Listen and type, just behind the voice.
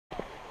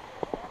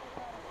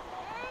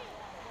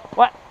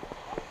What?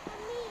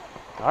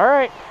 All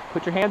right,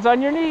 put your hands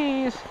on your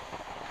knees.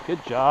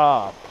 Good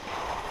job.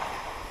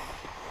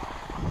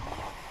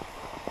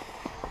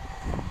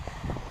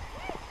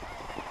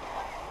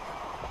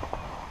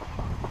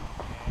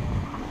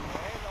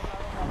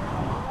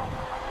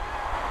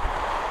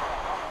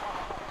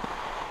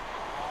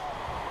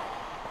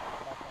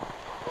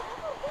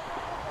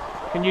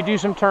 Can you do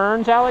some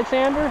turns,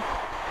 Alexander?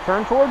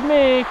 Turn toward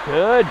me.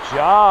 Good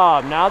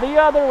job. Now the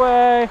other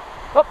way.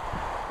 Oh,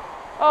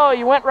 oh,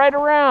 you went right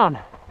around.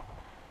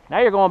 Now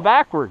you're going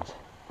backwards.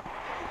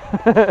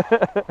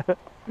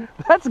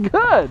 That's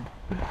good.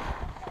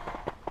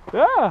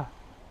 Yeah.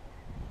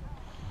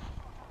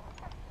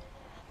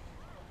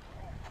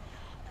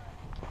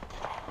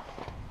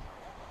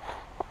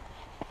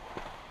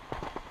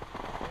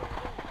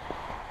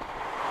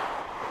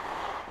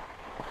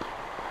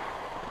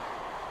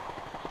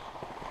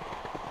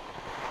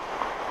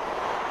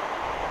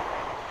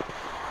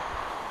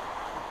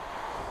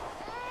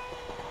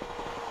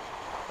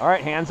 All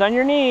right, hands on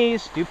your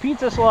knees. Do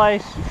pizza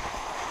slice.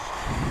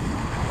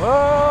 Whoa,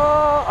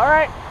 all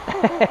right.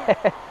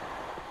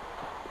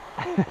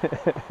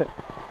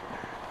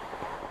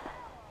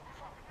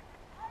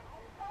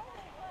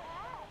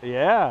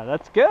 Yeah,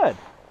 that's good.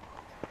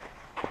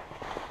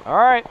 All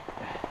right.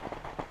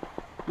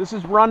 This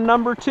is run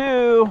number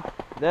 2.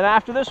 Then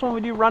after this one,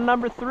 we do run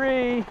number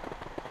 3.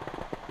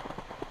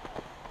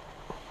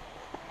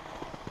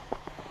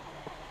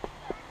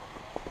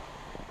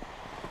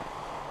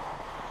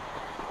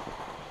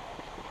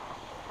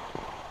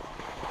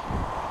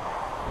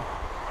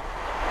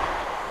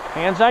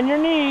 Hands on your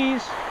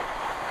knees.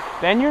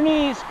 Bend your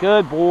knees.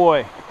 Good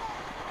boy.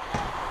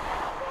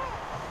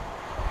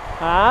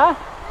 Huh?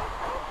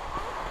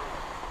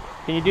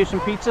 Can you do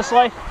some pizza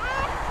slice?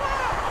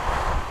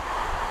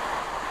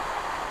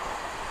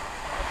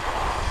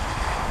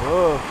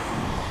 Whoa.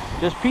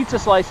 Just pizza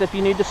slice if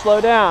you need to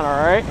slow down,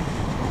 all right?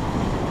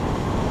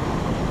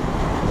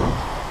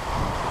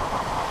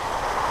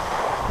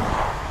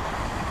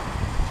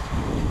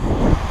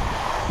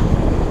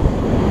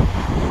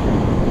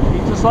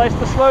 Slice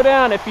to slow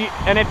down. If you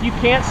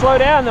can't slow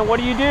down, then what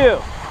do?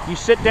 You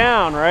sit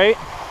down, right?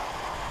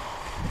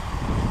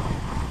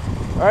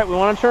 All right, we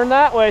want to turn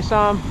that way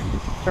some.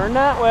 Turn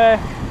that way.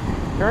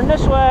 Turn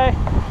this way.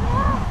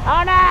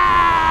 Oh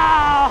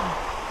no!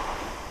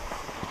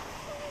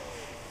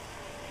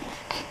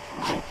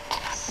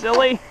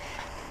 Silly.